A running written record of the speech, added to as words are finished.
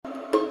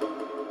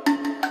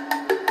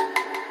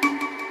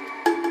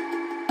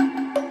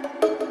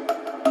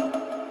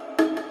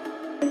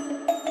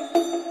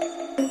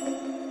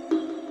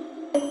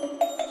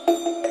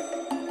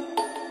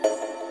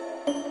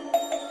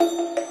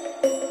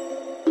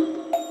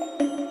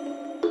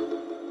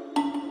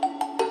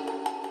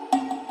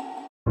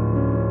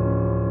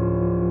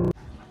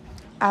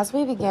As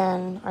we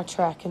begin our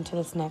trek into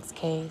this next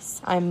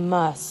case, I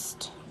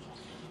must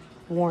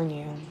warn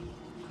you.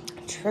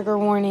 Trigger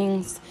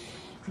warnings.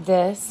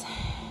 This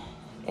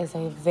is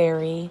a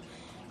very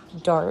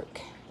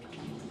dark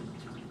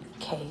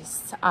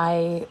case.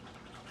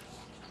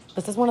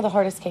 This is one of the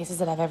hardest cases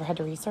that I've ever had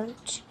to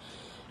research.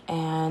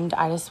 And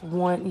I just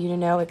want you to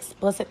know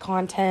explicit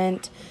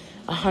content,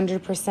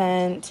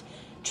 100%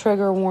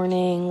 trigger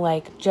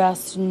warning.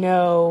 Just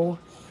know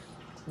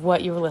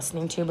what you were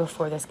listening to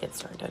before this gets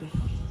started.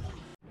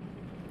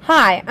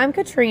 Hi, I'm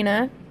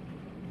Katrina.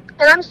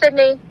 And I'm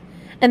Sydney.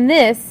 And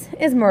this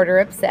is Murder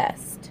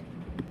Obsessed.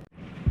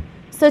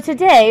 So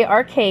today,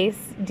 our case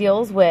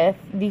deals with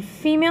the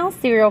female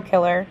serial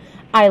killer,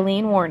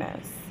 Aileen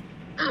Wuornos.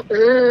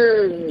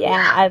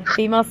 Yeah,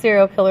 female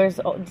serial killers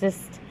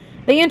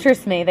they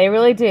interest me. They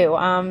really do.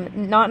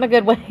 Not in a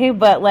good way,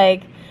 but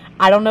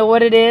I don't know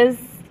what it is.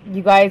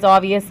 You guys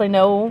obviously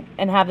know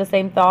and have the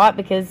same thought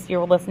because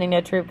you're listening to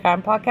a true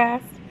crime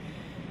podcast.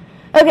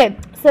 Okay,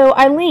 so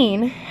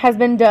Aileen has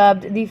been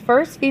dubbed the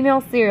first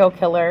female serial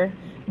killer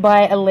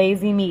by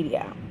Lazy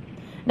Media.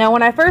 Now,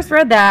 when I first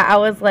read that, I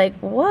was like,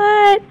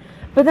 what?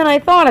 But then I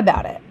thought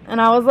about it,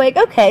 and I was like,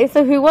 okay,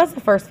 so who was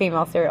the first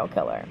female serial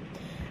killer?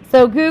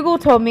 So Google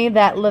told me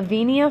that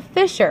Lavinia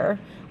Fisher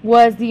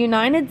was the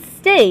United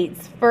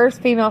States'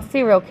 first female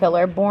serial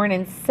killer, born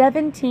in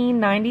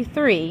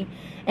 1793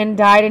 and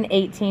died in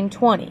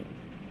 1820.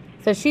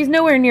 So she's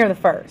nowhere near the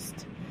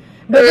first.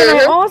 But then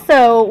I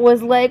also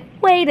was like,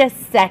 wait a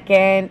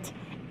second.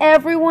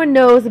 Everyone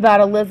knows about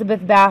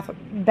Elizabeth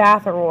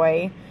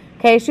Bathory.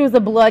 Okay, she was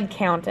a blood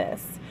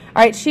countess.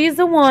 All right, she's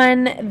the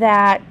one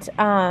that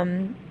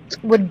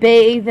would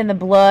bathe in the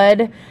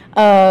blood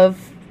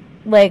of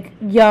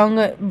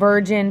young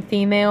virgin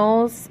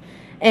females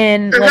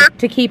and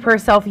to keep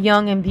herself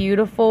young and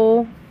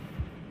beautiful.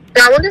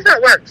 I wonder if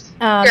that works.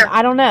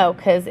 I don't know,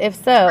 because if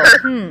so,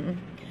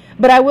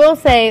 But I will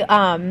say,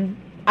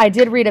 I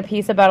did read a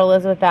piece about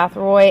Elizabeth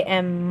Bathory,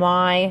 and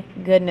my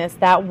goodness,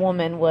 that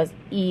woman was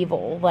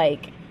evil.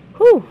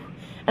 Whew.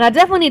 And I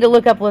definitely need to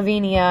look up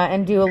Lavinia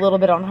and do a little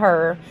bit on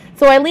her.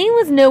 So Aileen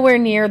was nowhere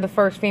near the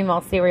first female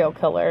serial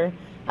killer.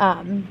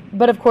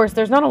 But of course,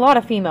 there's not a lot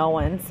of female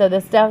ones, so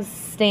this does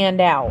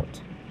stand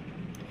out.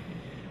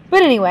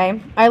 But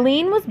anyway,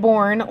 Aileen was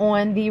born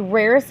on the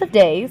rarest of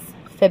days,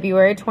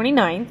 February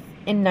 29th,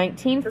 in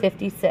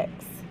 1956.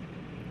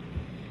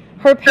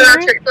 Her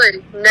parents...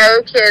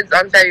 no kids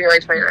on February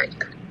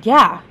 29th.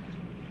 Yeah,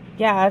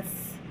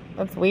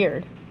 that's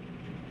weird.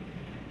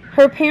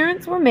 Her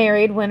parents were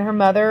married when her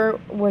mother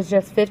was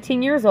just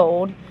 15 years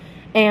old,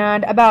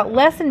 and about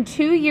less than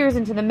 2 years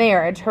into the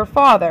marriage, her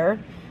father,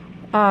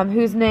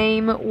 whose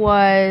name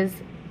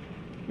was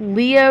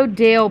Leo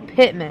Dale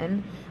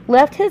Pittman,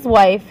 left his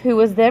wife, who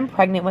was then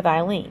pregnant with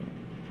Aileen.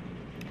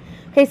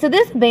 Okay, so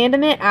this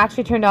abandonment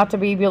actually turned out to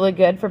be really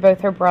good for both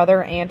her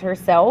brother and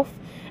herself,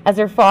 as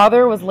her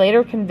father was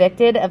later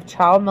convicted of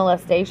child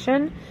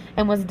molestation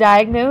and was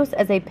diagnosed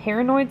as a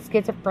paranoid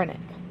schizophrenic.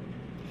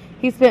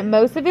 He spent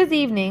most of his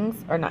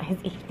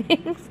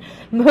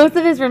most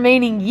of his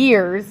remaining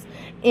years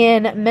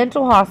in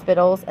mental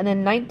hospitals, and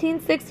in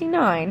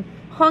 1969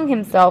 hung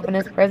himself in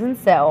his prison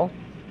cell,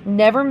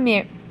 never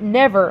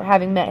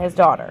having met his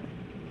daughter.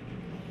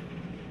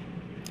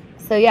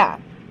 So yeah.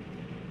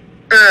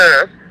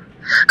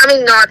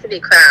 Not to be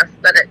crass,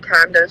 but it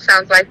kind of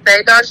sounds like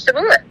they dodged a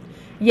bullet.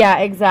 Yeah,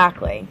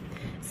 exactly.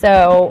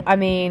 So,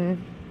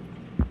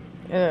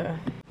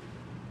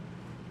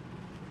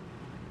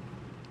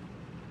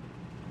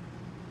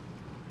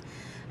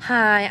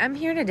 Hi, I'm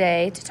here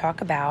today to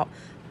talk about...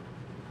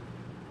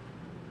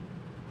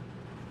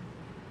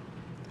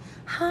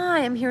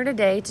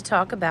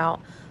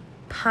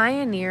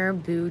 Pioneer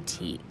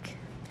Boutique.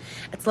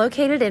 It's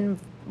located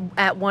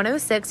at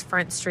 106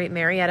 Front Street,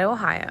 Marietta,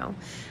 Ohio.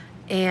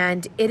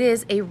 And it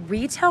is a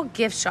retail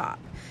gift shop.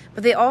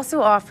 But they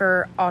also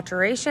offer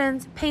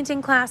alterations,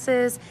 painting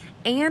classes,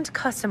 and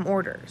custom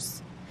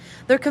orders.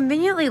 They're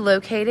conveniently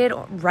located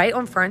right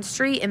on Front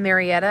Street in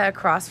Marietta,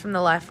 across from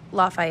the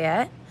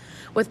Lafayette,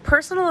 with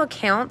personal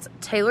accounts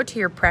tailored to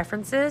your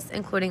preferences,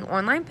 including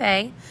online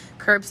pay,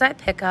 curbside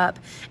pickup,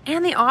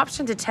 and the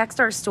option to text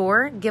our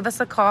store, give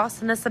us a call,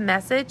 send us a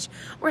message,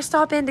 or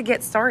stop in to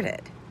get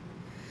started.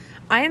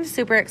 I am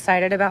super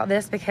excited about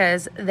this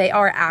because they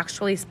are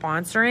actually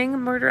sponsoring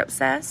Murder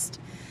Obsessed.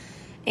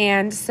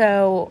 And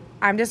so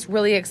I'm just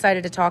really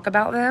excited to talk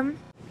about them.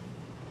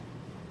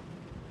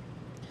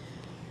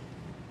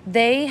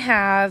 They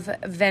have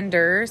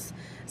vendors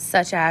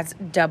such as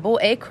Double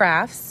A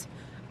Crafts,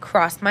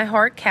 Cross My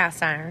Heart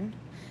Cast Iron,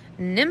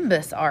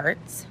 Nimbus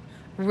Arts,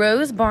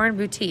 Rose Barn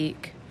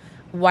Boutique,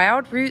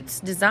 Wild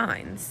Roots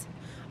Designs,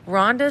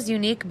 Rhonda's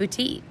Unique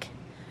Boutique,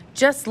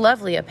 Just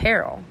Lovely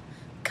Apparel,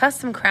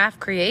 Custom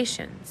Craft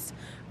Creations,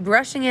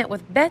 Brushing It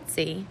with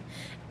Betsy,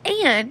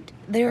 and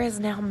there is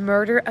now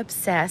Murder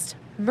Obsessed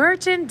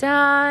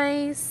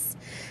merchandise.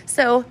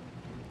 So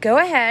go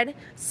ahead,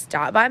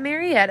 stop by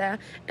Marietta,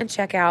 and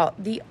check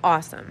out the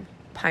awesome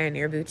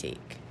Pioneer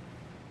Boutique.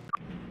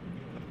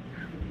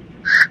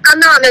 I'm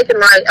not making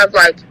light of,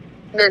 like,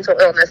 mental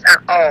illness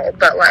at all,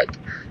 but, like,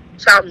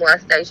 child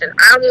molestation,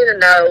 I don't even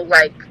know,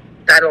 like,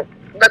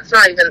 that's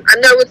not even, I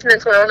know it's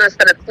mental illness,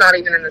 but it's not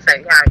even in the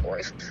same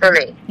category for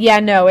me. Yeah,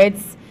 no,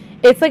 it's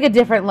like a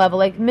different level.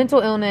 Like, mental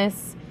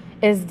illness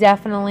is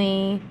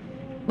definitely,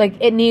 like,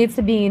 it needs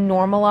to be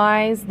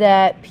normalized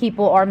that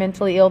people are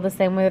mentally ill the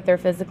same way that they're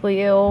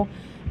physically ill,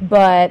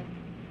 but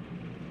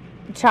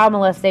child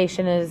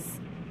molestation is,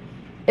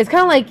 it's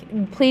kind of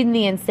like pleading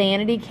the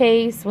insanity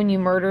case when you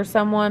murder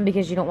someone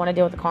because you don't want to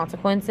deal with the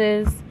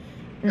consequences.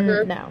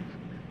 Mm-hmm. No.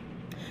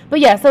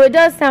 But yeah, so it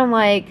does sound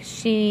like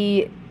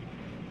she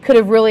could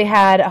have really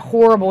had a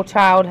horrible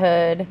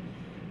childhood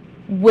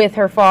with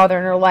her father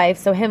in her life,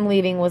 so him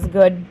leaving was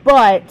good,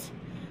 but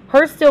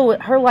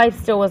her life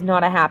still was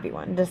not a happy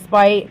one,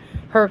 despite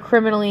her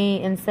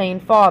criminally insane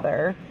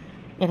father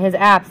and his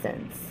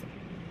absence.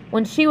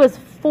 When she was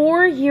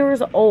 4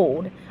 years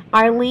old,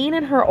 Eileen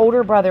and her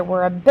older brother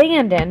were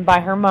abandoned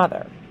by her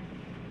mother.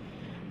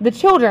 The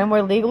children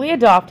were legally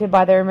adopted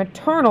by their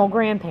maternal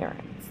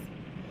grandparents.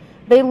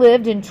 They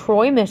lived in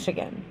Troy,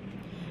 Michigan.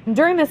 And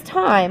during this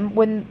time,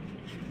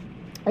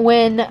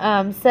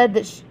 Eileen said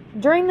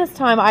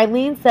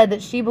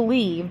that she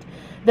believed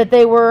that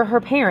they were her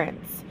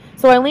parents.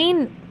 So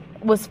Eileen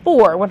was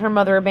 4 when her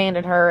mother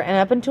abandoned her, and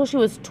up until she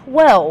was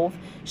 12,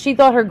 she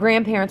thought her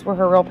grandparents were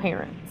her real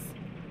parents.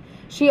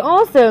 She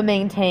also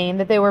maintained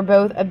that they were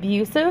both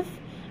abusive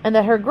and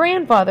that her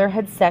grandfather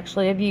had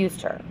sexually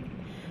abused her.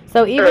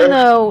 So even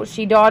though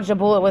she dodged a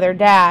bullet with her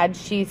dad,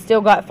 she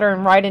still got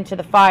thrown right into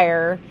the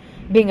fire,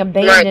 being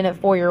abandoned at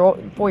 4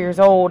 years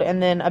old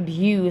and then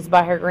abused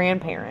by her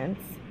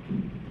grandparents.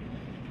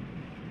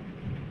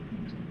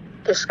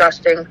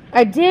 Disgusting.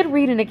 I did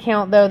read an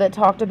account, though, that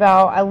talked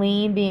about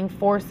Eileen being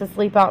forced to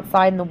sleep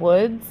outside in the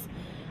woods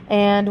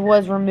and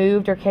was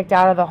removed or kicked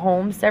out of the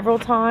home several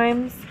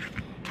times.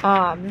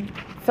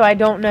 So I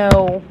don't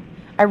know.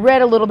 I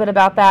read a little bit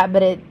about that,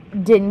 but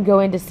it didn't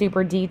go into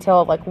super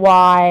detail of like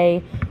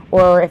why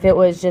or if it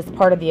was just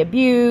part of the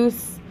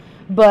abuse.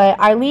 But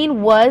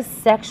Eileen was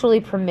sexually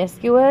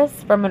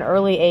promiscuous from an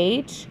early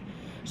age.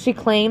 She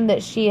claimed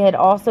that she had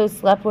also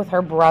slept with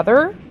her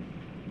brother.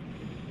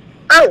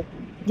 Oh.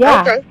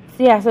 Yeah. Okay.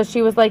 Yeah, so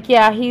she was like,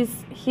 yeah,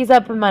 he's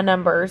up in my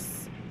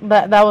numbers.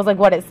 But that was like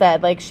what it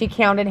said. Like she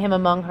counted him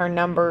among her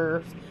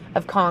numbers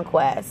of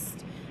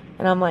conquest.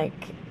 And I'm like,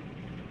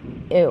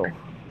 ew.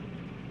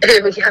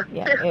 Ew, yeah.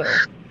 Yeah, ew.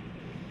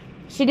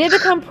 She did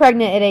become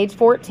pregnant at age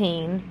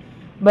 14,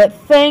 but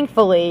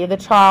thankfully the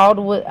child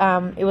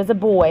it was a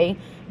boy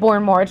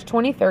born March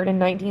 23rd in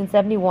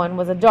 1971,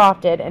 was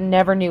adopted and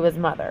never knew his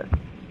mother.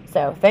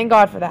 So thank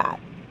God for that.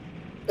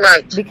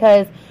 Right.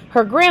 Because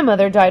her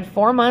grandmother died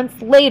 4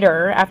 months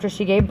later after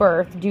she gave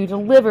birth due to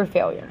liver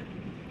failure.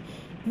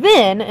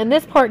 Then, and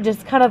this part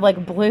just kind of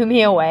like blew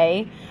me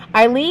away,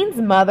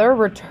 Eileen's mother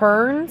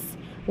returns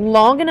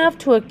long enough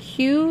to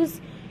accuse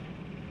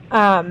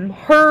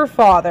her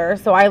father,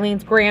 so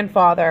Eileen's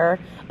grandfather,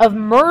 of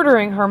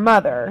murdering her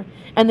mother,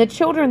 and the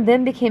children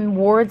then became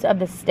wards of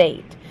the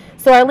state.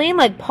 So Eileen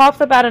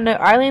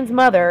Eileen's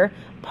mother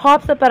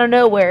pops up out of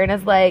nowhere and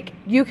is like,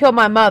 you killed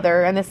my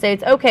mother, and the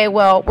state's, okay,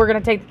 well, we're going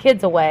to take the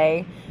kids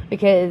away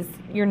because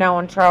you're now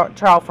on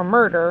trial for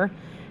murder.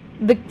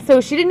 So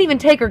she didn't even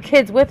take her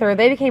kids with her.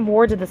 They became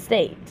wards of the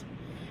state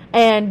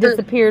and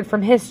disappeared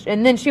from history.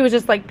 And then she was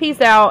just like, peace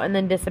out, and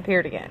then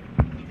disappeared again.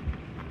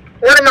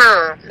 What a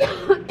mom.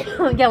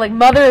 Yeah, like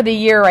Mother of the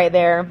Year right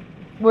there.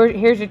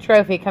 Here's your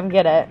trophy. Come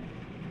get it.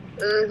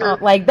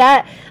 Mm-hmm. Like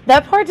that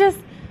part just,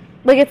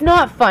 like, it's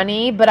not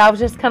funny, but I was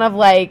just kind of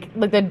like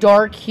the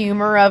dark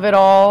humor of it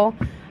all,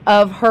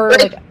 of her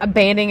like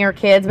abandoning her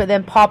kids, but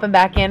then popping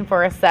back in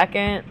for a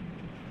second.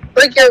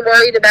 Like you're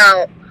worried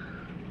about,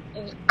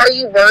 are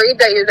you worried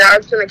that your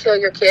dad's going to kill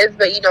your kids,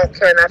 but you don't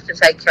care enough to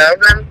take care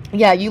of them?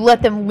 Yeah, you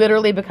let them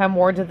literally become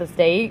wards of the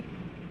state.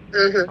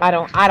 Mm-hmm. I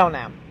don't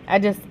know. I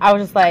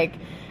was just like,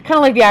 kind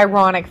of like the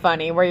ironic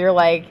funny, where you're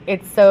like,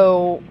 it's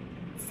so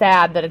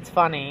sad that it's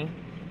funny.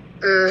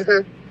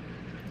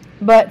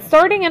 Mm-hmm. But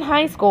starting in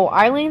high school,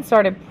 Eileen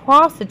started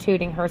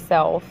prostituting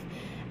herself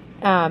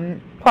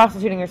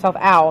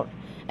out.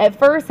 At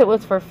first, it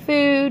was for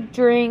food,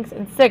 drinks,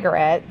 and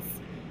cigarettes.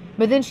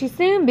 But then she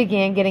soon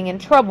began getting in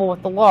trouble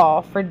with the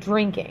law for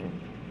drinking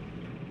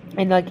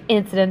and like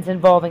incidents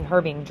involving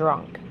her being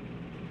drunk.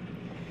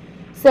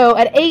 So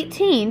at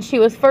 18, she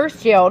was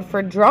first jailed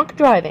for drunk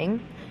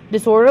driving,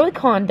 disorderly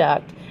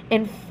conduct,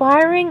 and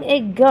firing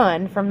a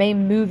gun from a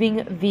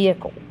moving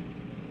vehicle.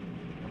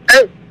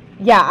 Oh.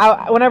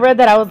 Yeah, when I read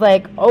that, I was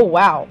like, oh,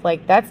 wow,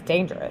 like, that's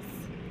dangerous.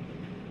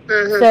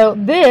 Mm-hmm. So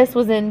this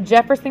was in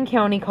Jefferson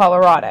County,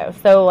 Colorado.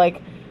 So,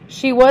 like,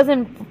 she was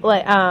in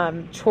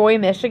Troy,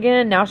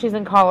 Michigan. Now she's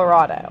in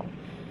Colorado.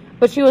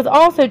 But she was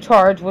also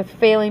charged with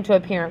failing to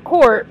appear in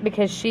court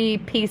because she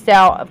pieced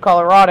out of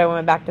Colorado and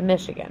went back to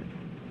Michigan.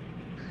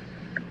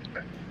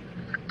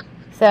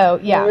 So,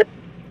 yeah,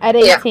 at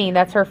 18,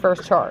 that's her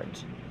first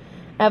charge.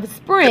 Of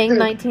spring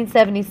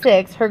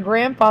 1976, her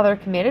grandfather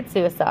committed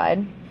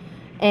suicide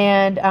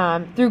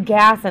and through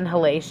gas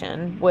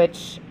inhalation,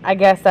 which I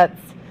guess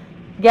that's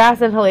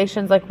gas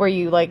inhalation's like where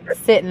you like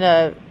sit in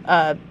a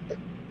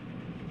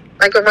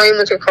like a room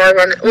with your car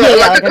running.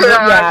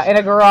 In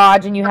a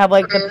garage, and you have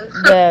like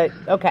the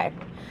okay.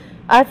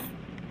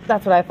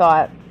 That's what I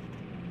thought.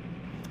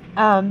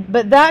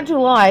 But that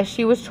July,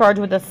 she was charged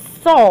with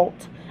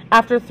assault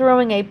after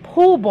throwing a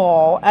pool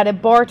ball at a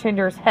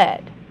bartender's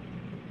head.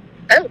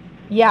 Oh.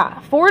 Yeah.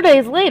 4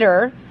 days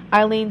later,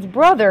 Eileen's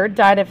brother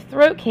died of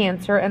throat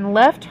cancer and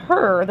left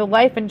her the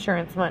life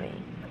insurance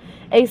money,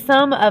 a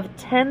sum of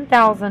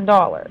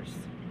 $10,000.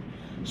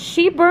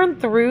 She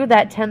burned through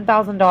that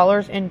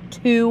 $10,000 in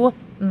 2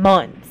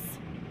 months.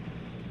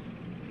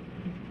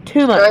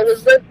 2 months. That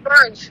was the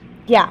crunch.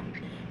 Yeah.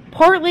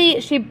 Partly,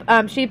 she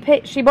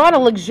bought a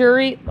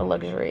luxury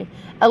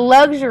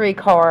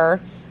car,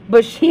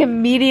 but she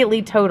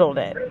immediately totaled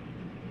it.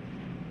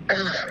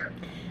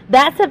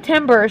 That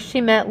September, she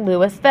met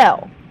Louis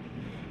Fell.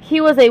 He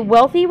was a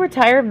wealthy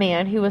retired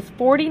man who was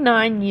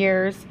 49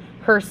 years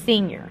her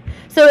senior.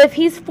 So if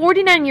he's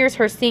 49 years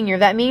her senior,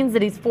 that means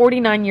that he's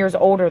 49 years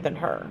older than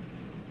her,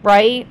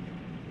 right?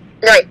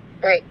 Right.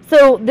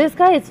 So this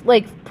guy is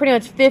like pretty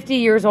much 50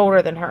 years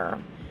older than her.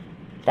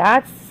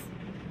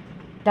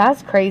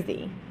 That's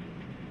crazy.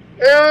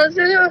 I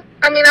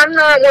mean, I'm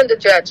not one to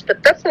judge,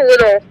 but that's a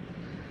little.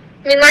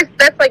 I mean, like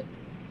that's like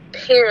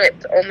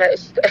parents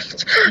almost.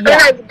 Yeah.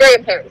 Like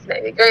grandparents,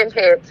 maybe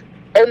grandparents,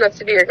 old enough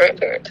to be your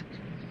grandparent.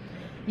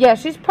 Yeah,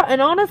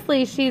 and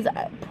honestly, she's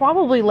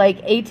probably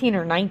like 18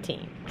 or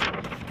 19.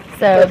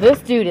 So this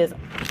dude is,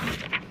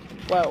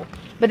 whoa.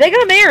 But they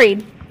got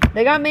married.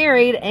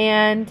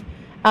 And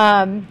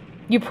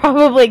you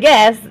probably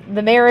guess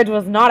the marriage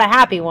was not a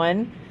happy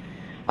one.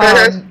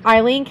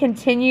 Eileen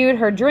continued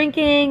her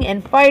drinking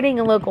and fighting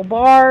in local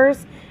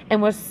bars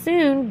and was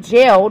soon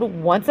jailed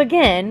once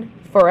again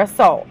for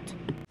assault.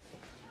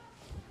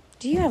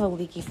 Do you have a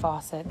leaky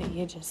faucet that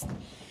you just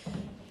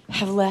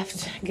have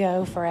left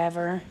go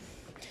forever?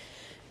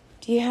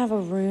 Do you have a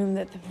room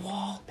that the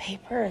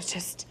wallpaper is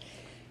just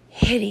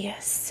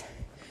hideous?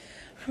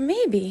 Or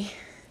maybe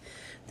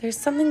there's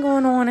something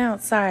going on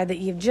outside that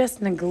you've just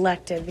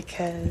neglected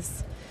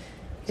because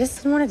you just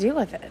didn't want to deal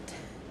with it.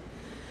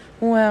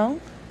 Well,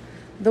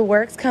 the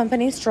works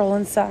company,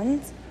 Stroll &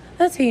 Sons,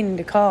 that's who you need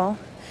to call.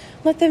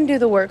 Let them do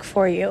the work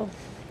for you.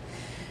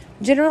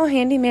 General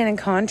handyman and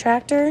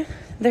contractor,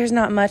 there's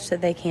not much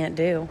that they can't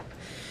do.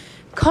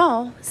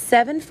 Call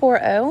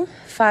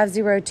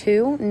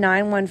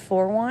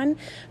 740-502-9141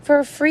 for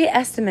a free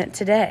estimate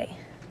today.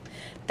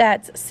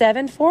 That's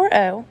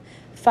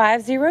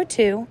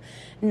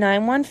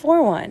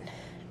 740-502-9141.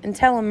 And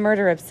tell them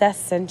Murder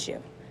Obsessed sent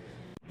you.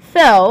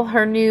 Phil,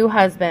 her new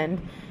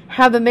husband,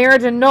 had the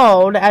marriage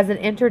annulled as it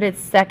entered its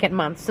second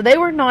month. So they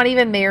were not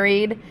even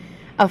married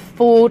a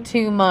full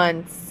 2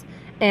 months.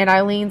 And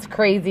Eileen's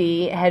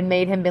crazy had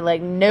made him be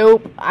like,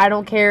 nope, I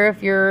don't care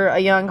if you're a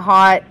young,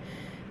 hot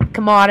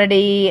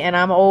commodity and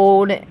I'm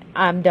old,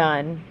 I'm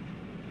done.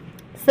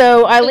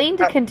 So Eileen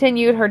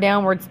continued her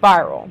downward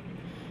spiral.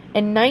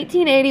 In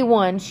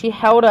 1981, she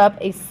held up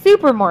a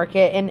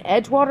supermarket in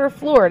Edgewater,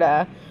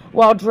 Florida,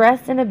 while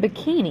dressed in a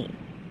bikini.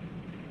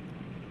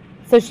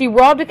 So she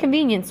robbed a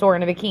convenience store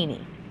in a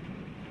bikini.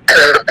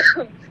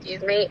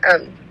 Excuse me.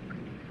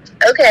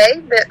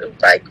 Okay,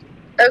 but like,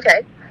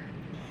 okay.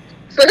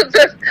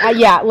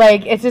 Yeah,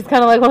 like it's just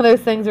kind of like one of those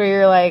things where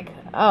you're like,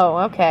 oh,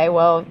 okay,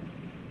 well,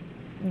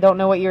 don't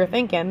know what you were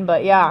thinking,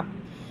 but yeah.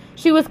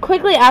 She was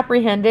quickly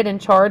apprehended and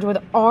charged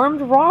with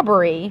armed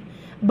robbery,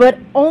 but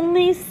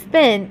only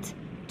spent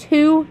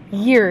 2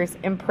 years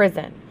in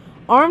prison.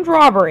 Armed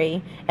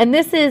robbery, and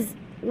this is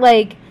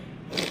like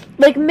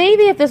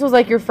maybe if this was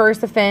like your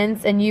first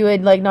offense and you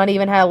had like not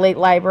even had a late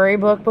library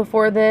book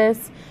before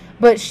this,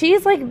 but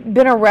she's like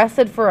been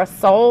arrested for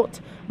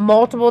assault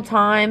multiple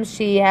times.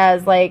 She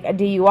has like a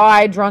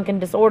DUI, drunk and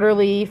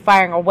disorderly,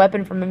 firing a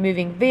weapon from a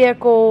moving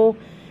vehicle,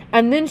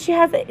 and then she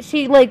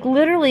like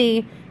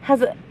literally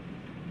has a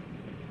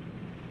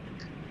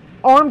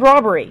armed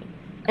robbery,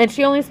 and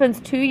she only spends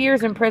 2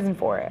 years in prison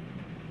for it.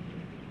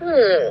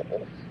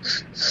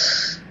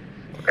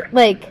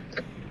 Like,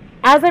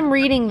 as I'm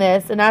reading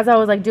this, and as I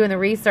was, like, doing the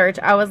research,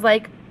 I was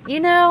like,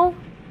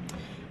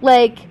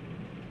 like,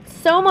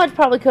 so much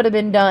probably could have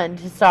been done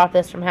to stop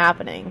this from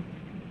happening.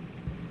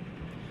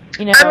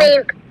 You know? I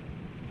mean,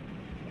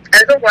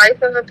 as a wife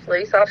of a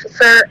police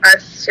officer, I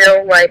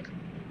still, like,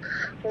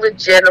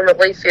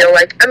 legitimately feel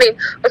like, I mean,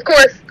 of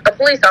course, a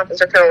police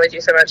officer can only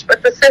do so much,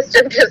 but the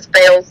system just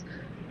fails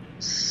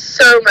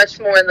so much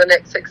more than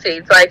it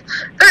succeeds. Like,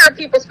 there are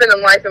people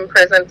spending life in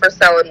prison for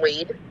selling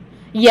weed.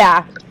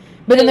 Yeah.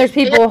 But then there's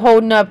people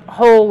holding up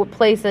whole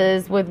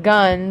places with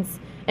guns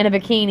in a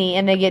bikini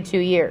and they get 2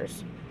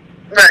 years.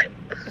 Right.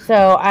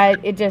 So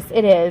it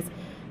is.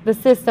 The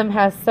system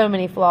has so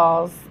many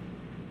flaws.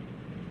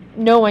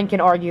 No one can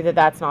argue that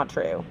that's not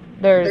true.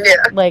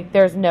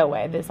 There's no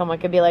way that someone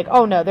could be like,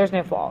 oh no, there's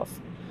no flaws.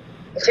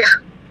 Yeah.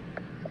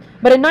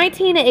 But in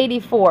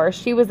 1984,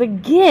 she was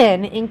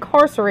again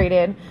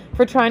incarcerated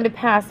for trying to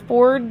pass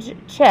forged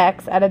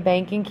checks at a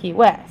bank in Key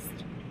West.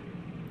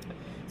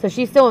 So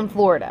she's still in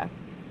Florida.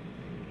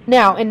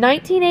 Now, in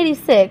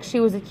 1986, she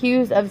was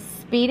accused of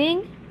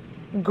speeding,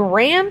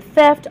 grand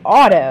theft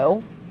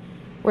auto,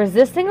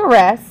 resisting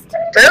arrest,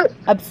 Oh,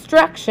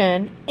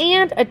 obstruction,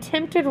 and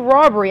attempted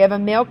robbery of a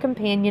male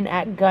companion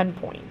at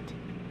gunpoint.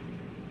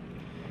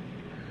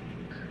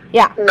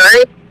 Yeah.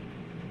 nice.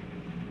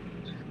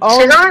 All,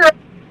 She's on a roll.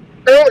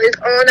 Girl is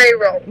on a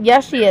roll.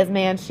 yes, she is,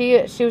 man. She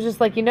was just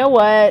like, you know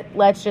what?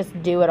 Let's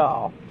just do it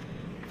all.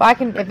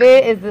 If it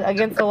is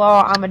against the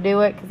law, I'm gonna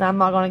do it because I'm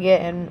not gonna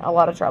get in a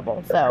lot of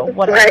trouble. So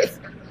whatever.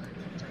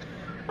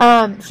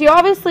 Right. She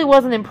obviously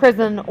wasn't in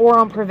prison or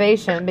on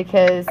probation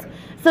because.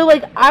 So,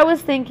 like, I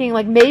was thinking,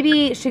 like,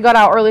 maybe she got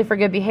out early for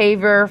good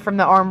behavior from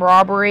the armed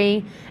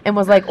robbery and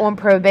was, like, on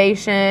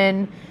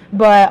probation.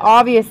 But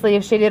obviously,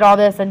 if she did all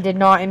this and did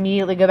not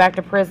immediately go back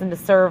to prison to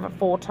serve a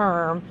full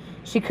term,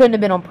 she couldn't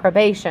have been on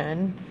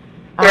probation.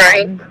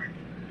 Right.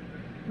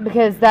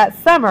 Because that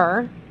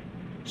summer,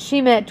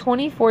 she met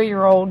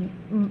 24-year-old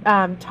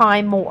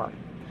Ty Moore,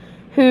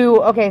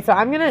 who, okay, so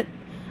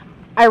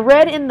I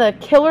read in the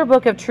Killer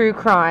Book of True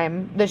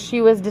Crime that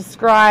she was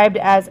described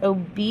as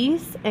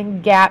obese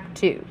and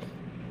gap-toothed.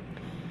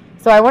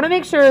 So I want to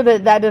make sure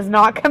that that does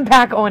not come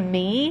back on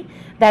me.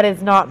 That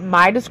is not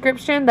my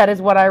description. That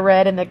is what I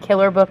read in the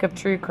Killer Book of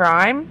True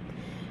Crime.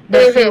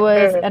 That she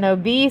was an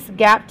obese,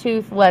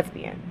 gap-toothed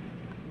lesbian.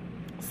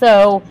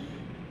 So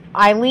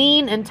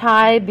Eileen and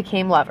Ty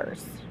became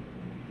lovers.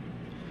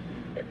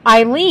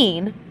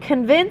 Eileen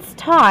convinced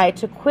Ty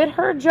to quit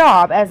her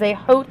job as a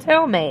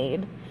hotel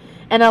maid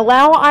and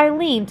allow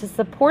Eileen to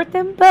support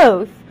them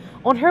both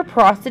on her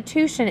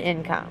prostitution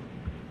income.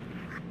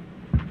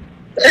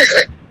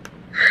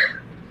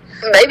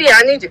 Maybe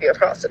I need to be a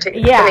prostitute.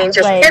 Yeah, I mean,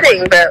 just like-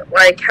 kidding, but,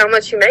 like, how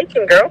much you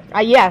making, girl?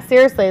 Yeah,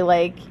 seriously,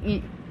 like,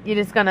 you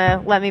just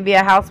gonna let me be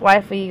a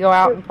housewife when you go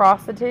out and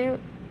prostitute?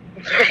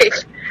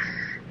 Right.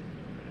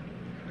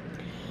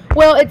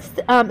 Well, it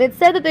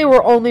said that they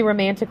were only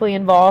romantically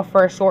involved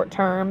for a short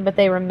term, but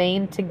they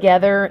remained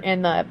together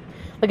in a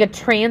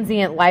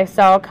transient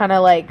lifestyle, kind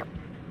of like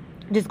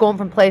just going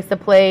from place to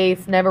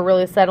place, never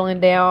really settling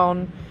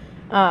down,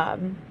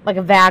 like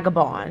a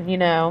vagabond, you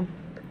know.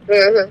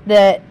 Mm-hmm.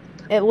 That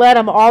it led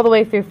them all the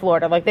way through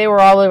Florida. Like, they were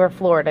all over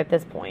Florida at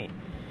this point.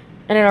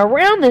 And then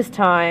around this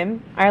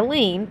time,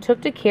 Eileen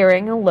took to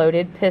carrying a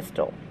loaded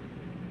pistol.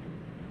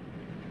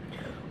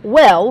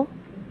 Well,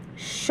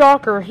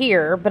 shocker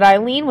here, but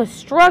Eileen was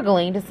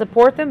struggling to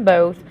support them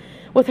both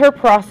with her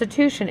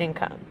prostitution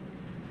income.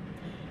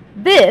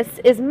 This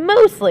is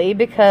mostly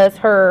because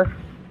her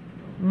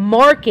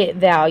market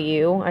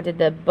value, I did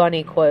the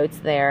bunny quotes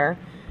there,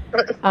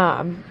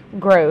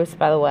 gross,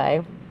 by the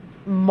way,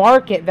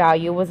 market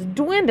value was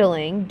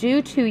dwindling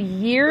due to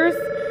years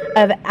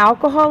of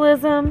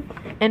alcoholism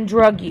and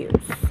drug use.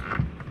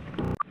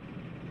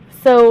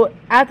 So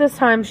at this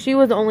time, she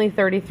was only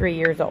 33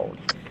 years old.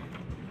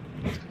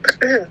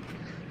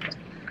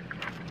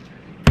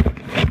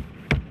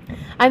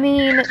 I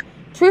mean,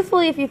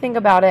 truthfully, if you think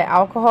about it,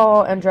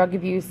 alcohol and drug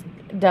abuse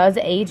does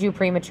age you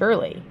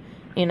prematurely,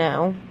 you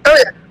know? Oh,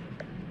 yeah.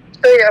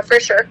 Oh, yeah, for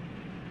sure.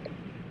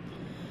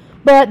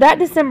 But that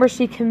December,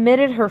 she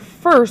committed her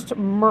first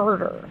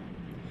murder.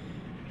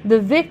 The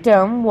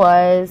victim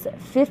was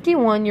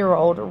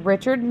 51-year-old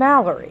Richard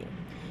Mallory.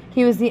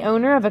 He was the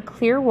owner of a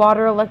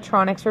Clearwater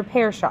electronics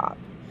repair shop.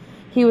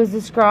 He was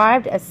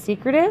described as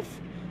secretive,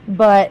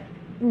 but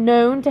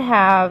known to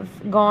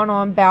have gone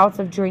on bouts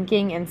of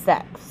drinking and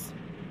sex.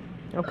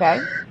 Okay?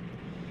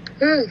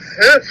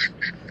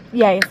 Mm-hmm.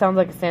 Yeah, he sounds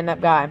like a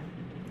stand-up guy.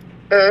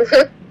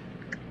 Mm-hmm.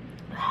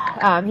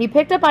 He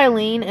picked up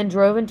Eileen and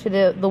drove into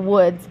the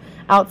woods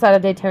outside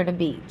of Daytona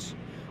Beach.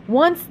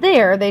 Once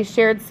there, they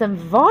shared some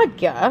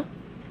vodka,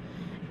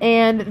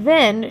 and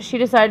then she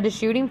decided to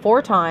shoot him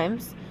 4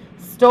 times,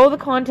 stole the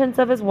contents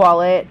of his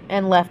wallet,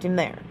 and left him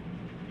there.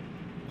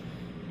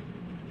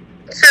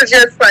 So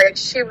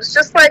she was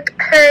just like,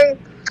 hey,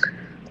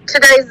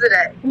 today's the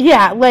day.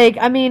 Yeah, like,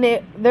 I mean,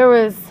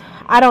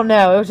 I don't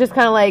know, it was just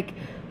kind of like,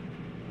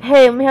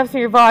 hey, let me have some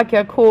of your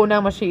vodka, cool, now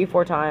I'm going to shoot you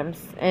 4 times,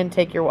 and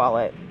take your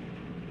wallet.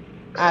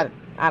 I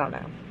don't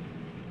know.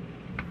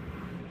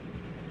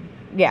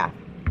 Yeah.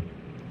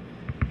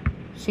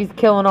 She's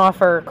killing off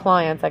her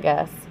clients, I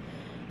guess.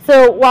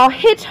 So, while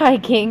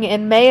hitchhiking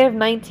in May of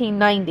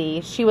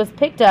 1990, she was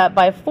picked up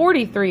by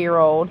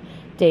 43-year-old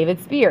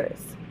David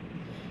Spears,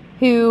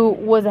 who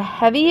was a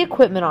heavy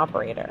equipment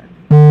operator.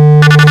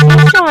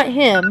 She shot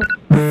him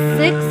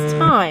 6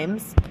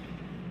 times,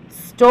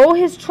 stole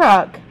his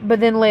truck, but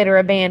then later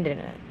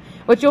abandoned it.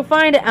 Which you'll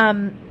find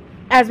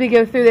as we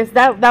go through this,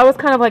 that was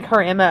kind of like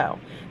her MO.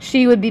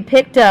 She would be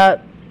picked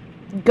up,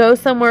 go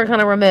somewhere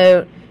kind of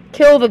remote,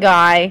 kill the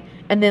guy,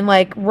 and then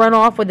like run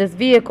off with this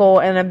vehicle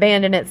and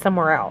abandon it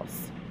somewhere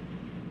else.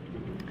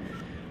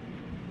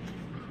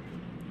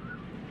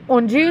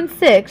 On June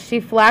 6th, she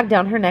flagged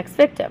down her next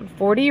victim,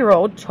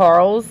 40-year-old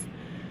Charles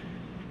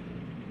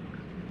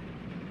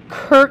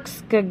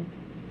Kirkskadon.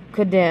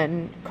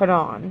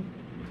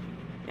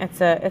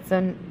 It's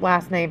a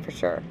last name for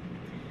sure.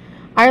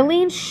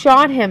 Eileen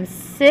shot him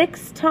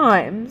 6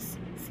 times,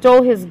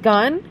 stole his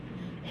gun,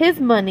 his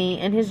money,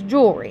 and his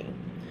jewelry.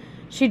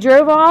 She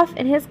drove off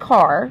in his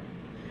car,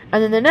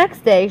 and then the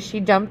next day she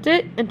dumped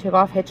it and took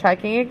off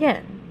hitchhiking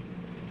again.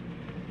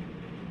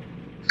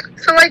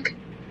 So, like,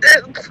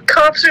 the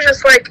cops are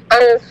just like,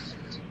 oh,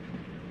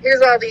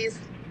 here's all these,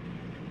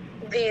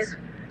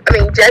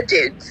 dead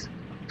dudes.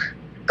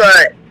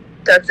 But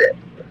that's it.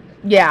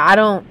 Yeah, I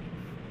don't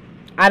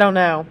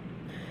know.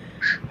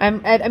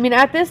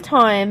 At this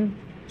time,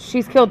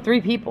 she's killed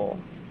 3 people.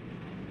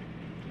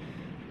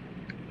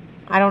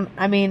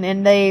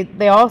 And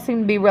they all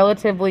seem to be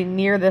relatively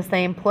near the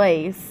same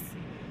place.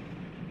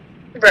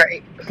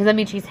 Right.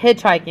 Because, she's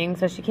hitchhiking,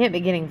 so she can't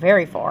be getting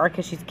very far,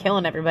 because she's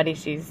killing everybody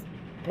she's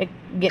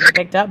getting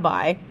picked up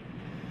by.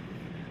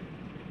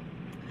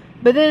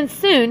 But then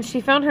soon, she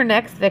found her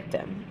next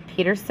victim,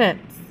 Peter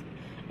Sims,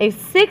 a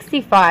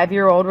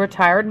 65-year-old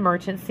retired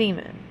merchant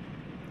seaman.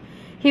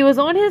 He was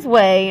on his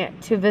way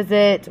to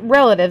visit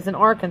relatives in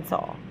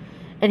Arkansas,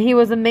 and he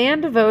was a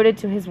man devoted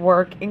to his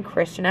work in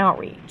Christian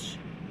outreach.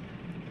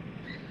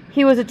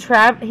 He was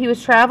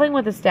traveling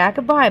with a stack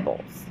of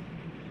Bibles.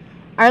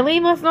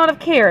 Eileen must not have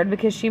cared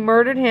because she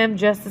murdered him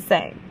just the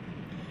same.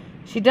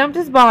 She dumped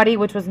his body,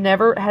 which has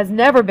never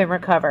been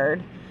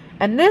recovered,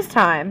 and this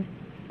time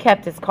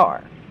kept his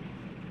car.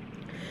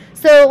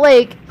 So,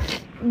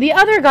 the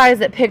other guys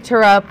that picked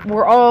her up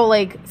were all,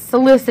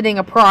 soliciting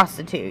a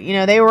prostitute.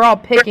 They were all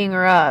picking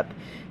her up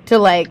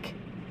to,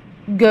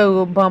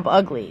 go bump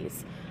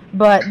uglies.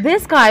 But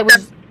this guy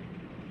was...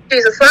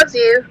 Jesus loves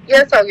you.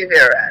 Yes, I'll give you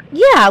a ride.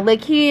 Yeah,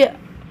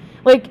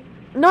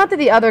 not that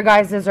the other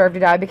guys deserved to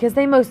die, because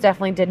they most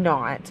definitely did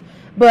not.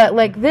 But,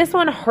 this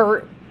one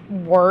hurt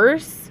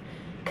worse,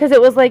 because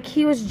it was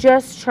he was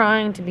just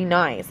trying to be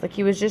nice.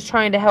 He was just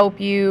trying to help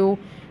you,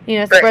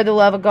 spread the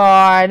love of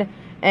God.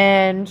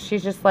 And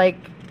she's just I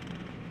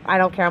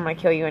don't care, I'm going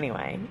to kill you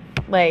anyway.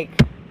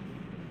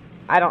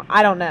 I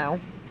don't know.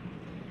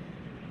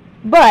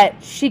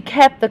 But she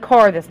kept the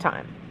car this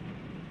time.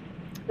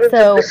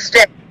 So, the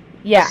stick.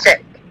 Yeah. The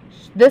stick.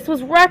 This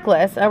was a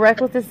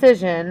reckless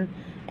decision.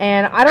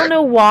 And I don't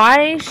know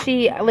why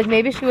she,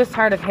 maybe she was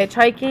tired of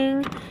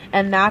hitchhiking,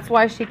 and that's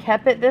why she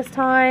kept it this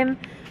time.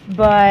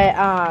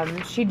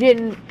 But she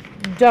didn't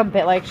dump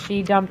it like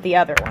she dumped the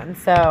other one.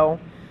 So,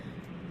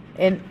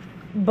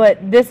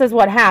 but this is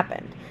what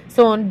happened.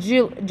 So on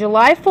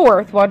July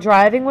 4th, while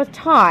driving with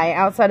Ty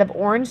outside of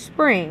Orange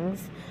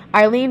Springs,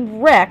 Eileen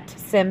wrecked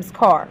Sims'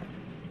 car.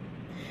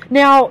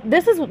 Now,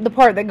 this is the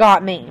part that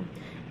got me.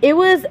 It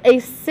was a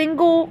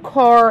single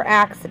car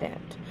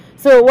accident.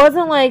 So it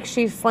wasn't like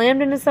she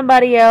slammed into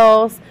somebody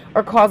else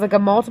or caused a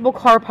multiple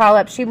car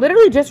pileup. She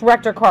literally just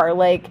wrecked her car.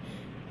 Her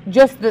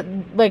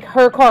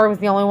car was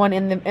the only one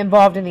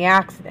involved in the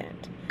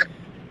accident.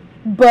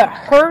 But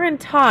her and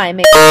Ty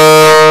made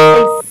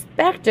a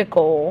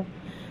spectacle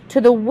to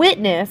the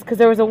witness, because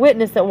there was a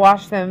witness that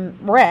watched them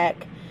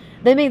wreck.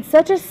 They made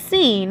such a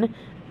scene.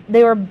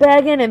 They were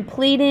begging and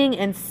pleading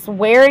and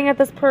swearing at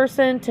this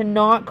person to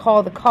not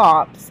call the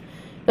cops,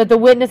 that the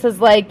witness is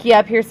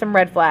yep, here's some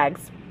red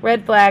flags.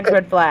 Red flags,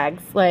 red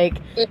flags.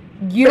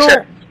 You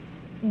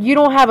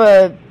don't have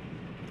a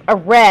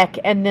wreck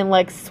and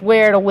then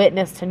swear at a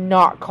witness to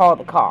not call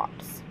the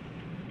cops.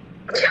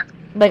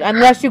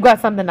 Unless you've got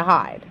something to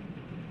hide.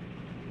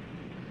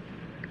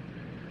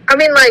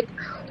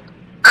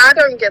 I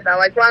don't get that.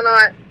 Why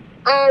not?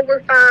 Oh,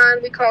 we're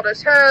fine. We called a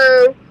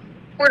tow.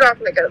 We're not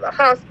going to go to the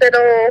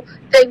hospital.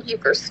 Thank you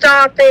for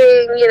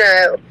stopping.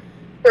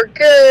 We're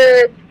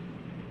good.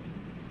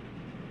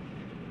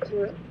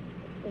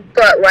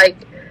 But,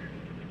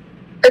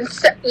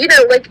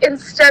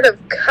 instead of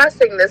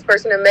cussing this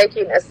person and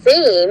making a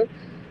scene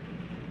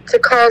to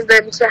cause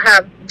them to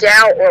have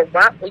doubt or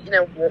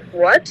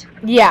what?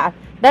 Yeah,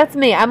 that's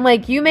me. I'm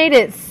you made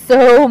it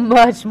so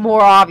much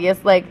more obvious.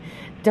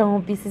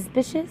 Don't be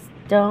suspicious.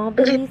 Don't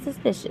be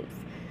suspicious.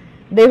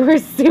 They were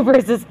super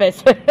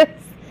suspicious.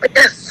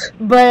 Yes.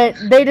 But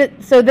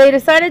they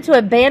decided to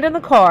abandon the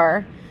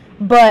car,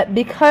 but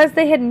because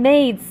they had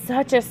made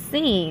such a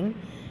scene,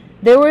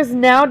 there was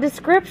now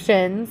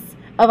descriptions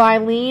of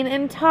Eileen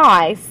and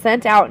Ty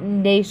sent out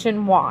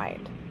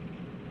nationwide.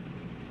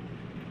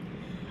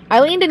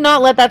 Eileen did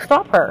not let that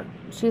stop her.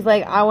 She's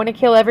I want to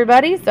kill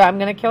everybody, so I'm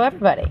going to kill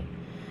everybody.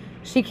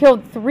 She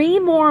killed 3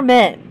 more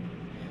men.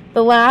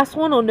 The last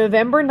one on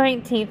November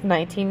 19th,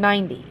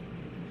 1990.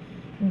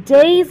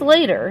 Days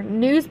later,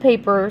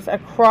 newspapers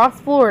across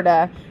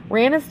Florida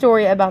ran a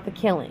story about the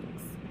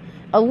killings,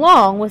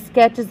 along with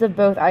sketches of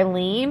both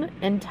Eileen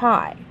and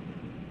Ty,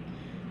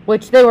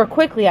 which they were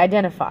quickly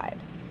identified.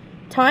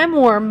 Ty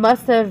Moore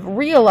must have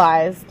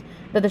realized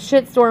that the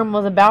shitstorm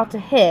was about to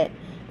hit,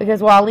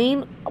 because while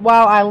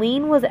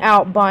Eileen was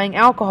out buying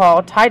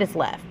alcohol, Ty just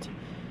left.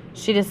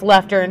 She just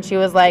left her, and she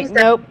was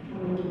nope.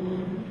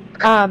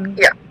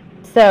 Yeah.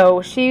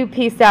 So she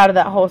pieced out of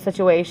that whole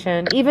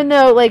situation, even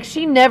though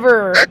she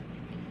never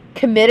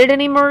committed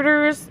any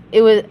murders.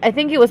 I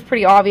think it was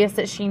pretty obvious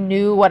that she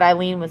knew what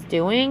Eileen was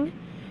doing,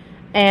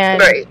 and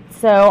right.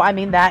 So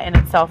that in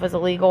itself is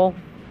illegal.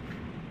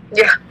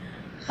 Yeah.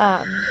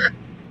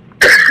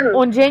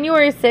 on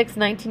January 6,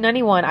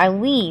 1991,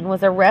 Eileen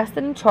was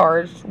arrested and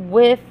charged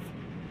with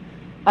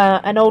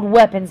an old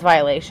weapons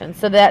violation.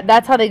 So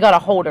that's how they got a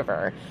hold of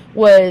her,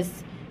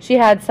 was she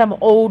had some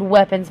old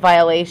weapons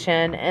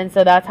violation, and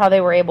so that's how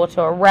they were able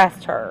to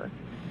arrest her.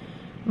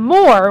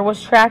 Moore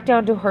was tracked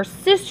down to her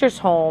sister's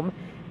home,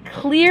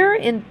 clear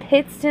in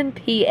Pittston,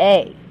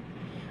 PA.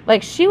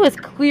 Like, she was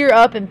clear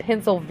up in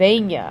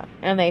Pennsylvania,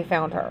 and they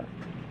found her.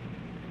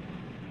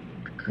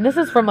 And this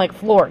is from, like,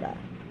 Florida.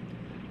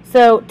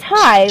 So,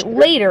 Ty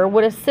later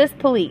would assist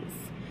police.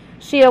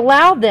 She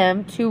allowed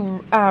them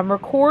to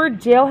record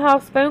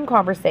jailhouse phone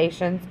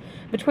conversations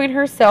between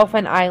herself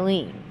and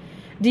Eileen.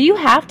 Do you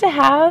have to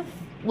have,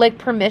 like,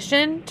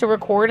 permission to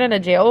record in a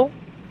jail?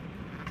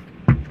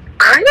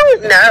 I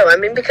don't know. I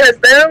mean, because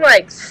they're,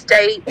 like,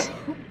 state,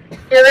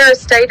 they're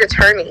state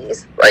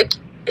attorneys. Like,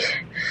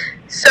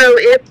 so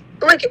if,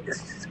 like,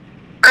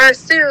 I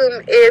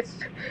assume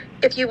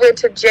if you went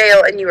to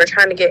jail and you were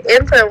trying to get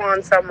info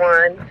on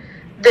someone,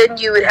 then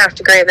you would have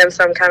to grant them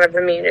some kind of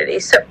immunity.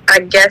 So I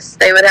guess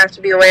they would have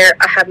to be aware.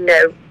 I have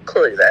no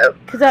clue, though.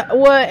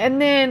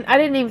 And then I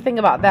didn't even think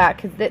about that,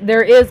 because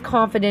there is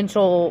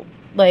confidential,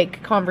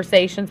 like,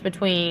 conversations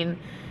between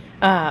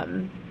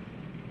the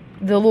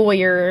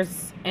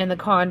lawyers and the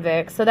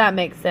convicts, so that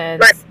makes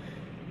sense.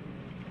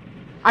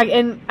 Right.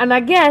 And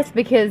I guess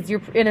because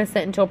you're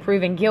innocent until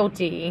proven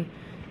guilty,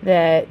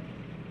 that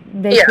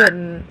they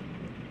couldn't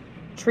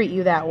treat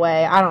you that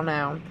way. I don't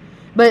know.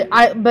 But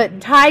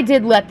Ty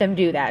did let them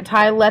do that.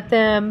 Ty let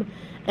them,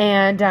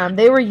 and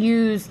they were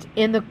used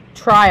in the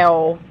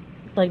trial,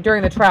 like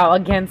during the trial,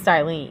 against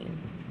Eileen.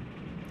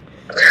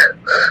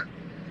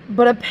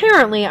 But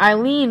apparently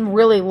Eileen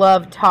really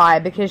loved Ty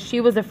because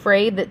she was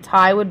afraid that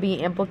Ty would be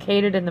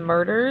implicated in the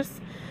murders.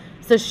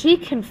 So she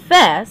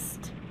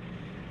confessed,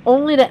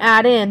 only to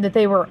add in that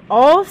they were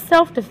all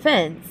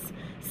self-defense,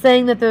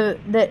 saying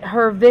that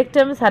her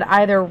victims had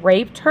either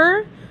raped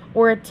her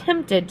or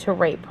attempted to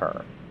rape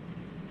her.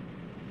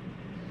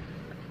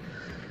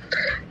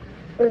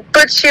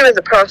 But she was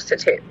a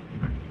prostitute.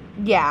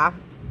 Yeah.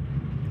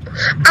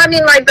 I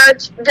mean, like,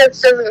 that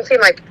just doesn't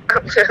seem like...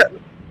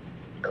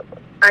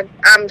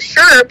 I'm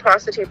sure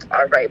prostitutes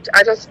are raped.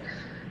 I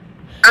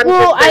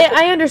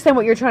understand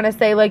what you're trying to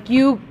say. Like,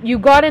 you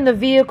got in the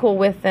vehicle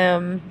with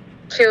them...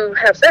 to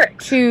have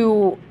sex.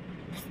 To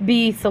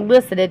be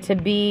solicited to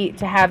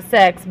have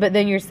sex, but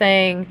then you're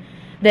saying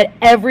that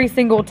every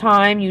single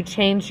time you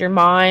changed your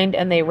mind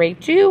and they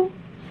raped you?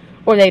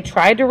 Or they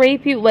tried to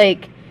rape you?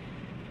 Like...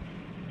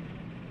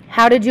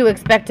 how did you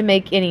expect to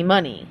make any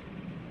money?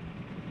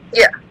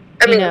 Yeah.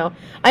 I mean,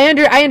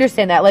 I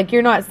understand that. Like,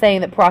 you're not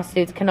saying that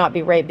prostitutes cannot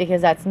be raped,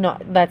 because that's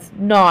not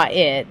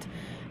it.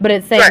 But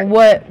it's saying,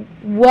 right.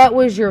 What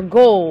was your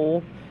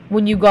goal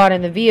when you got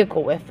in the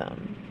vehicle with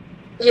them?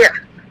 Yeah.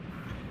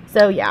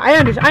 So yeah, I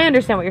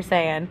understand what you're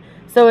saying.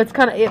 So it's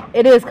kind of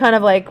it is kind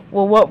of like,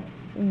 well,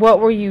 what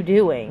were you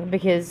doing?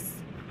 Because,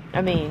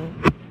 I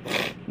mean,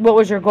 what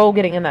was your goal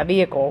getting in that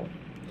vehicle?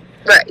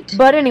 Right.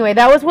 But anyway,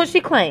 that was what she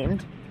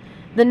claimed.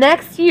 The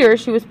next year,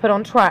 she was put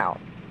on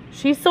trial.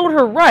 She sold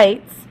her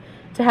rights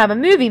to have a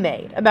movie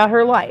made about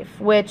her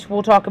life, which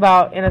we'll talk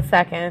about in a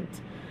second.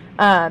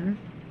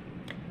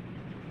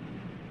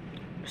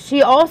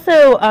 She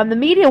also, the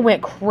media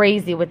went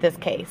crazy with this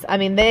case. I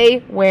mean,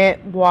 they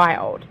went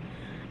wild.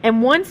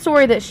 And one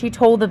story that she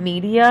told the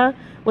media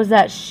was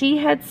that she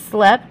had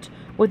slept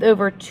with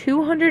over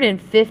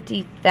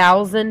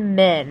 250,000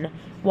 men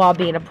while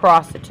being a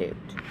prostitute.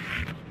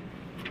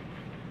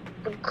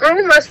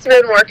 Girl must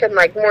have been working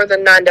like more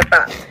than 9 to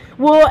 5.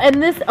 Well,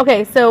 and this,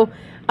 okay, so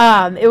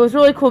it was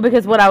really cool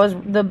because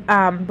the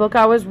book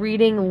I was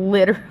reading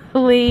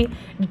literally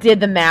did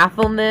the math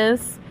on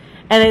this,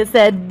 and it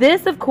said,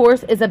 this, of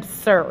course, is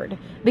absurd,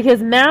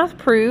 because math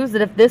proves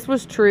that if this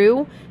was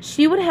true,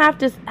 she would have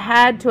to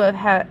have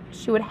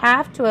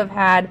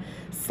had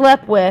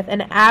slept with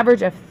an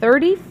average of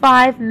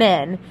 35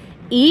 men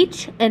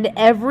each and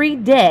every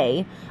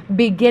day,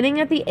 beginning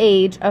at the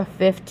age of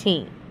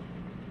 15.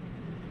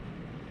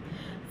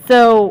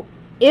 So,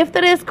 if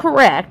that is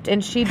correct,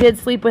 and she did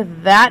sleep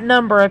with that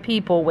number of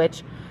people,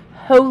 which,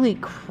 holy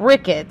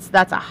crickets,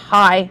 that's a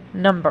high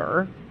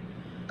number.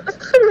 That's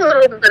a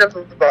little bit of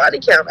a body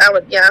count.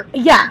 Yeah.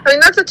 Yeah. I mean,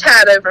 that's a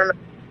tad over,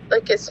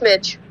 like a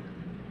smidge.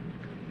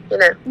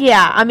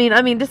 Yeah, I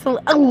mean, just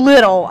a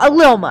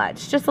little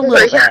much, just a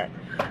little bit.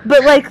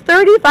 But, like,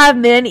 35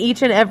 men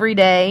each and every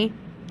day,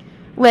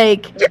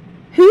 like,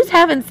 who's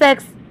having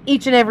sex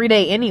each and every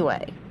day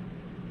anyway?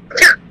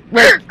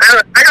 Like,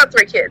 I got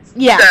 3 kids.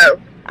 Yeah. So.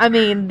 I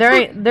mean,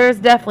 there's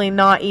definitely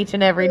not each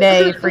and every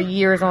day for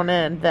years on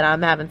end that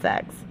I'm having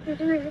sex.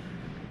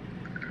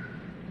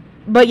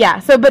 But yeah,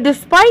 but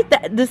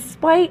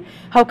despite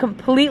how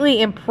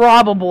completely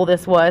improbable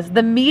this was,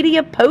 the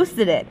media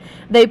posted it.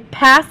 They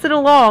passed it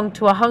along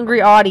to a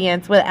hungry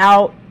audience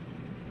without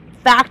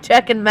fact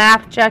checking,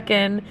 math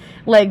checking.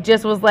 Like,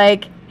 just was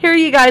like, here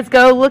you guys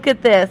go, look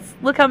at this.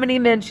 Look how many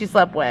men she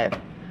slept with.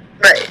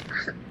 Right.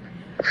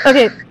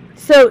 Okay,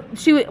 so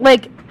she,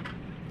 like,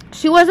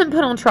 she wasn't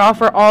put on trial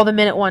for all the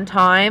men at one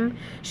time.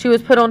 She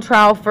was put on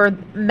trial for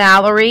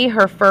Mallory,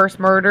 her first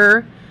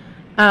murder,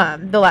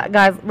 the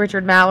guy,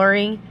 Richard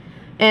Mallory.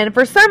 And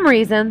for some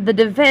reason, the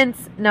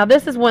defense, now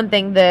this is one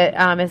thing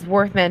that is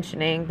worth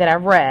mentioning that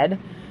I've read.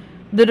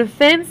 The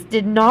defense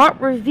did not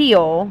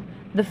reveal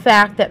the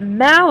fact that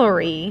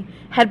Mallory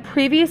had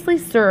previously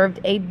served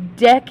a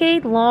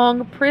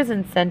decade-long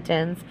prison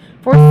sentence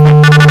for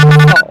sexual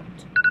assault.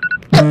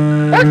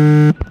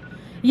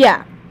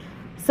 Yeah.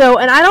 So,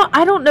 and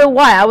I don't know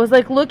why. I was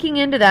like looking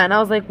into that, and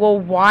I was like, well,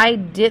 why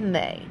didn't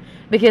they?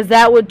 Because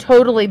that would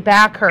totally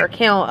back her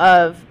account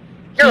of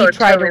he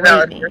tried to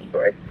rape me.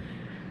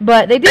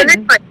 But they didn't.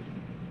 And then,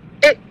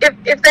 like,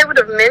 if they would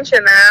have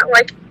mentioned that,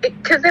 like,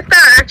 because if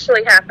that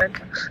actually happened,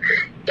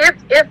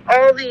 if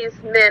all these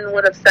men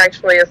would have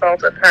sexually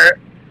assaulted her,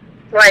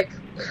 like,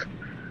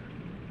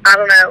 I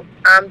don't know,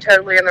 I'm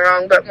totally in the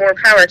wrong, but more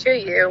power to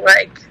you,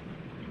 like,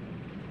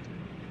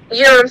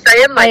 you know what I'm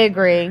saying? Like, I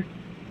agree.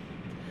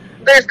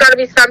 There's got to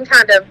be some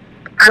kind of,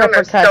 I don't know,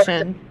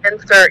 repercussion.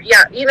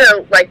 Yeah, you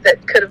know, like,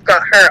 that could have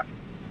got her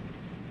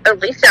at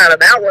least out of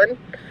that one.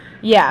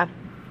 Yeah.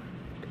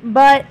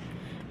 But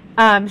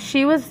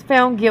she was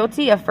found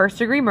guilty of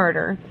first-degree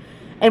murder.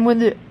 And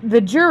when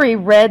the jury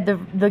read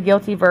the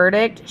guilty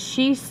verdict,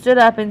 she stood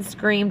up and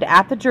screamed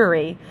at the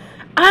jury,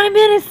 "I'm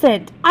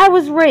innocent! I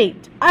was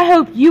raped! I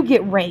hope you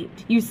get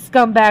raped, you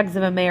scumbags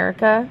of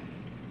America."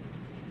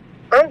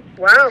 Oh,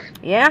 wow.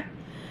 Yeah.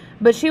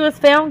 But she was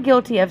found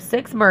guilty of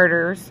 6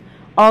 murders,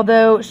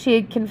 although she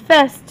had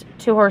confessed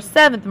to her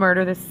 7th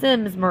murder, the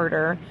Sims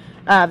murder,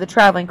 the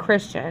traveling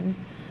Christian.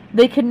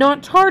 They could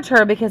not charge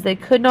her because they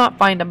could not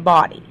find a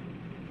body.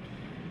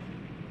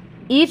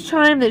 Each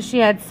time that she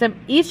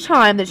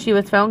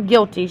was found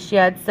guilty, she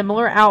had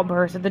similar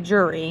outbursts at the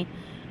jury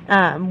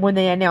when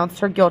they announced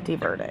her guilty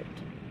verdict.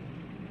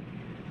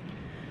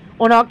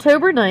 On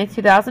October 9th,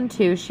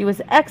 2002, she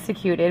was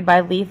executed by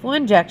lethal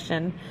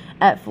injection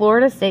at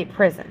Florida State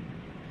Prison.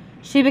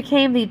 She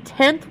became the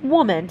 10th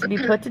woman to be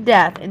put to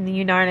death in the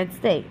United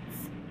States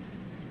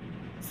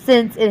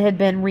since it had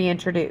been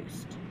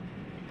reintroduced.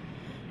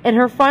 In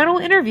her final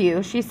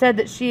interview, she said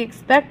that she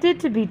expected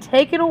to be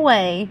taken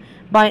away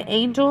by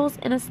angels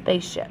in a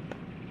spaceship.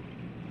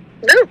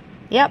 No.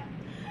 Yep.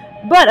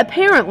 But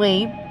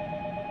apparently,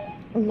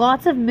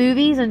 lots of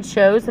movies and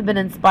shows have been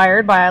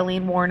inspired by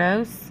Aileen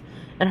Wuornos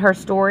and her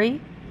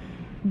story.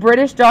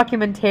 British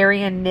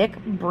documentarian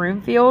Nick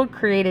Broomfield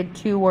created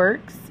 2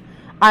 works,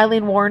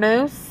 Aileen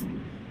Wuornos,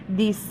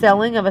 The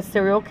Selling of a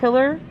Serial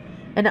Killer,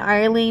 and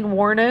Aileen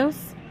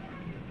Wuornos,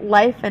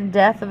 Life and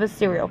Death of a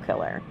Serial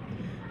Killer.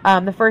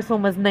 The first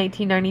one was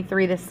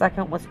 1993, the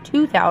second was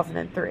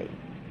 2003.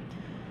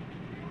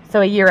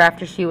 So a year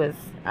after she was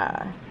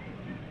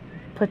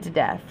put to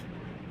death.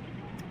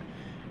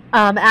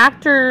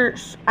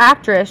 Actress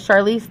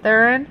Charlize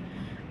Theron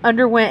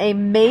underwent a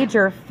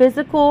major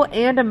physical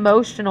and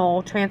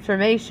emotional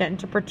transformation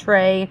to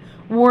portray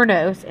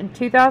Wuornos in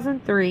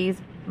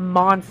 2003's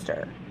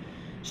Monster.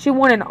 She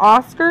won an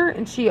Oscar,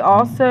 and she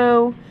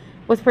also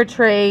was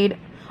portrayed...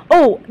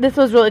 Oh, this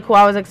was really cool.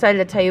 I was excited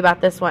to tell you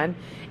about this one.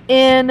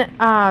 In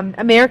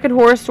American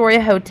Horror Story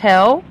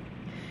Hotel.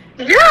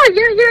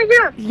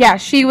 Yeah. Yeah,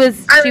 she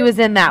was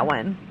in that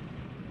one.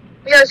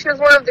 Yeah, she was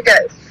one of the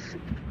ghosts.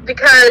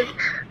 Because,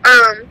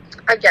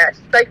 I guess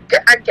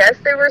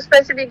they were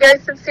supposed to be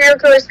ghosts of serial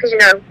killers, because, you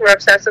know, we're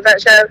obsessed with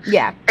that show.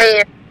 Yeah.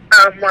 And,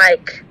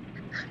 like,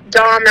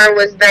 Dahmer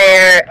was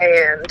there,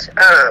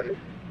 and,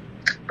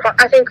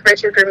 I think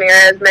Richard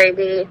Ramirez,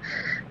 maybe.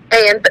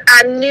 But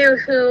I knew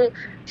who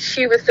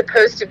she was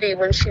supposed to be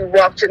when she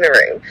walked in the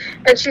room.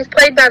 And she's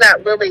played by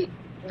that Lily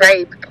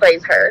Rabe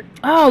plays her.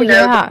 Oh, you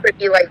know, yeah. the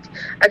pretty, like,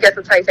 I guess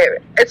that's how you say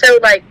it. And so,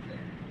 like,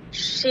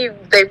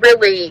 they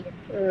really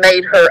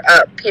made her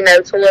up, you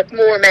know, to look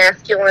more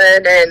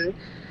masculine, and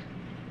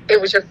it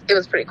was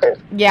pretty cool.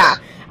 Yeah.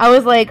 I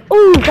was like,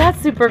 ooh,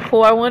 that's super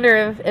cool. I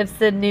wonder if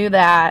Sid knew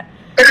that.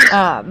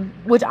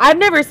 Which I've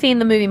never seen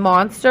the movie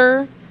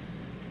Monster.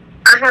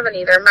 I haven't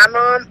either. My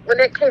mom, when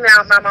it came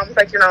out, my mom was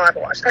like, "You're not allowed to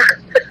watch that."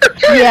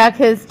 Yeah,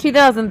 because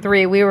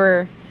 2003, we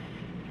were...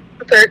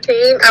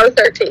 13? I was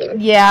 13.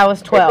 Yeah, I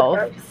was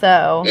 12,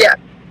 so... Yeah.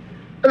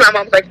 And my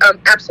mom's like,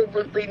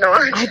 absolutely not.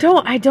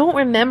 I don't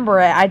remember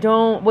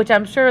it. Which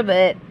I'm sure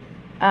that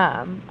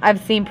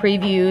I've seen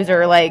previews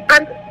or, like...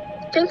 I'm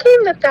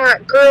thinking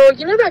that girl,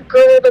 you know that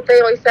girl that they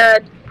always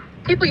said,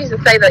 people used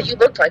to say that you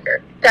looked like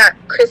her, that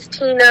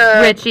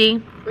Christina...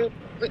 Ricci.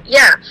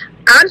 Yeah.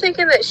 I'm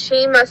thinking that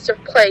she must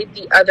have played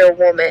the other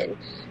woman,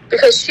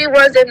 because she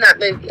was in that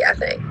movie, I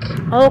think.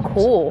 Oh,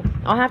 cool.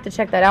 I'll have to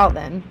check that out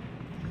then.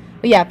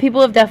 But yeah, people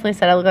have definitely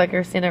said I look like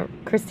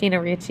Christina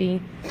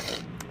Ricci.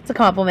 It's a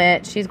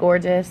compliment. She's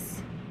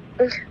gorgeous.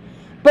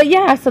 But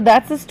yeah, so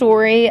that's the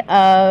story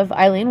of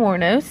Aileen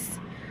Wuornos.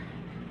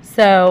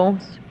 So,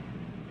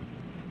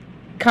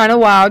 kind of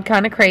wild,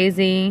 kind of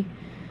crazy.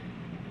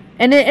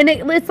 And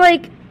it's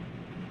like,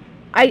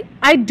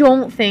 I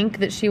don't think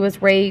that she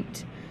was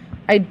raped.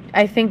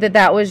 I think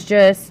that was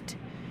just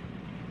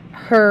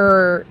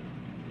her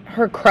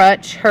her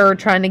crutch, her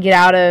trying to get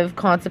out of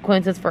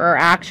consequences for her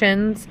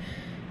actions.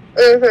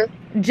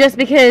 Mm-hmm. Just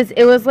because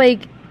it was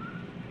like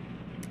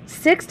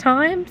 6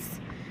 times.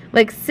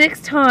 Like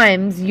 6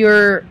 times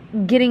you're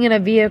getting in a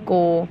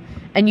vehicle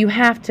and you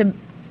have to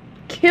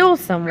kill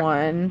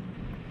someone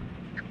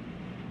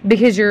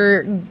because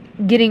you're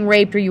getting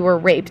raped or you were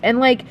raped. And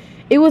like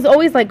it was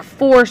always like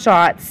 4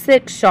 shots,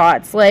 6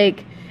 shots.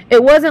 Like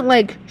it wasn't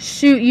like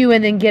shoot you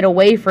and then get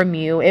away from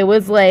you. It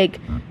was like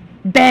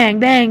bang,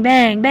 bang,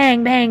 bang,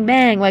 bang, bang,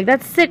 bang. Like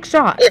that's 6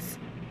 shots. Yeah.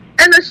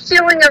 And the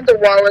stealing of the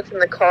wallets in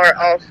the car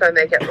also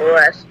make it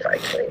less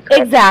likely.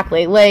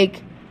 Exactly.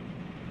 Like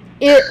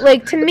it,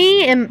 like to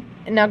me, and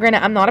now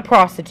granted, I'm not a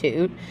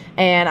prostitute,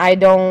 and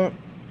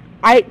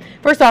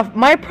first off,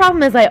 my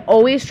problem is I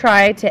always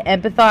try to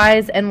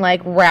empathize and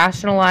like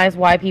rationalize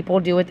why people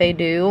do what they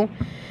do.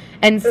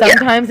 And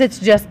sometimes it's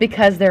just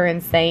because they're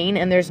insane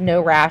and there's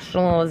no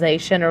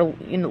rationalization or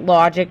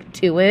logic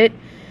to it.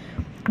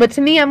 But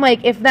to me, I'm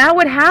like, if that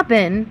would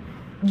happen,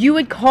 you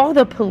would call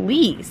the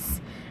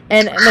police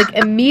and like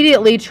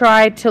immediately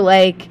try to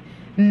like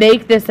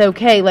make this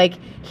okay. Like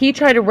he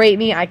tried to rape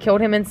me, I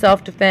killed him in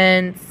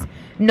self-defense,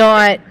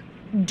 not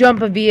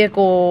jump a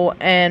vehicle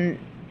and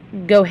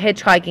go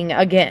hitchhiking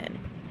again.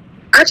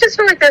 I just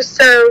feel like there's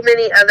so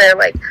many other,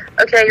 like,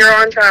 okay, you're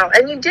on trial,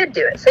 and you did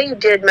do it. Say you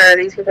did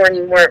murder these people and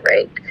you weren't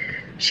raped.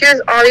 She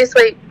was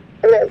obviously,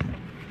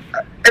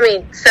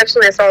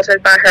 sexually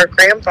assaulted by her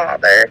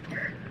grandfather.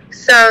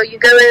 So you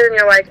go in and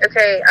you're like,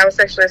 okay, I was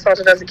sexually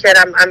assaulted as a kid.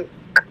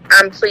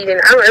 I'm pleading,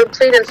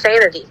 plead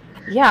insanity.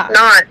 Yeah.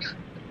 Not,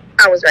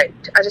 I was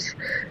raped. I just,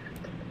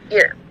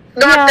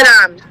 not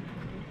that I'm.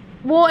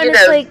 Well, and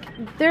it's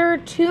like, there are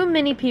too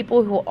many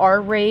people who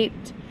are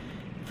raped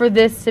for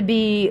this to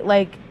be,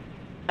 like,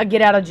 a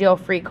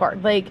get-out-of-jail-free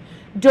card. Like,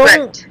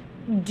 don't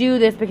do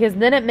this because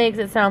then it makes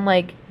it sound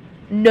like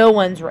no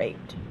one's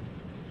raped.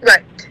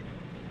 Right.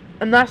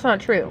 And that's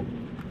not true.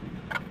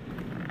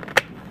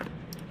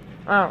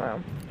 I don't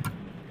know.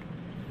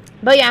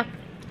 But, yeah.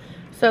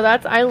 So,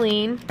 that's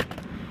Eileen.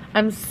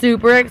 I'm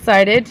super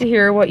excited to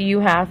hear what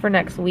you have for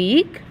next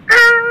week.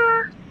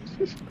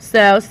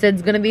 So,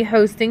 Sid's going to be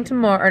hosting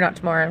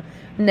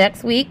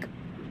next week.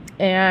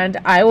 And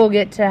I will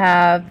get to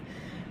have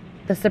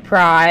the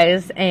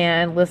surprise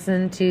and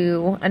listen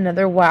to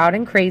another wild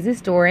and crazy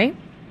story.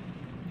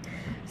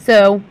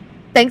 So,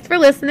 thanks for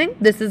listening.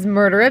 This is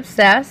Murder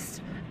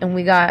Obsessed. And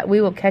we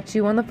will catch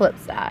you on the flip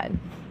side.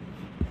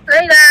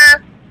 Later.